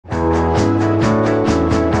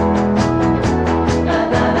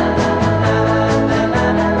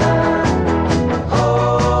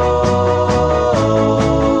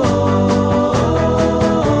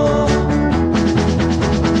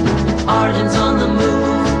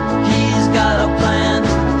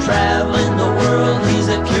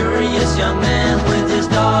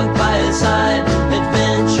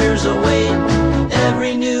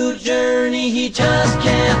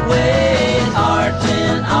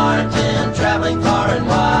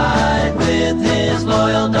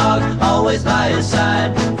his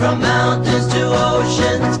side. From mountains to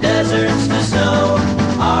oceans, deserts to snow,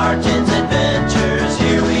 Rtin's adventures,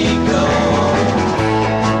 here we go.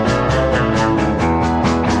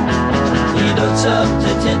 He looks up to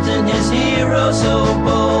Tintin, his hero so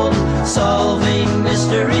bold, solving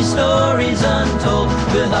mystery stories untold.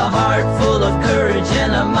 With a heart full of courage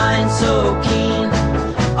and a mind so keen,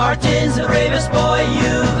 Rtin's the bravest boy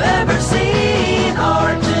you've ever seen.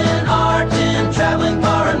 Rtin, traveling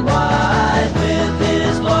far and wide, with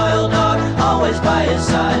his loyal dog always by his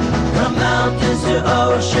side. From mountains to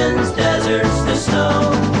oceans, deserts to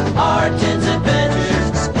snow, Rtin's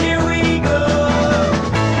adventures, here we go.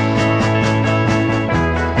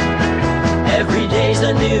 Every day's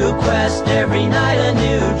a new quest, every night a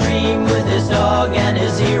new dream. With his dog and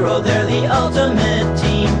his hero, they're the ultimate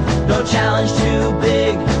team. No challenge too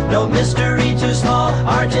big, no mystery too small,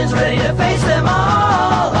 Rtin's ready to face them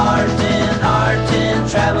all. Rtin,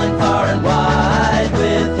 traveling far and wide,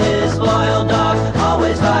 with his loyal dog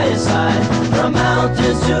always by his side. From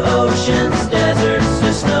mountains to oceans, deserts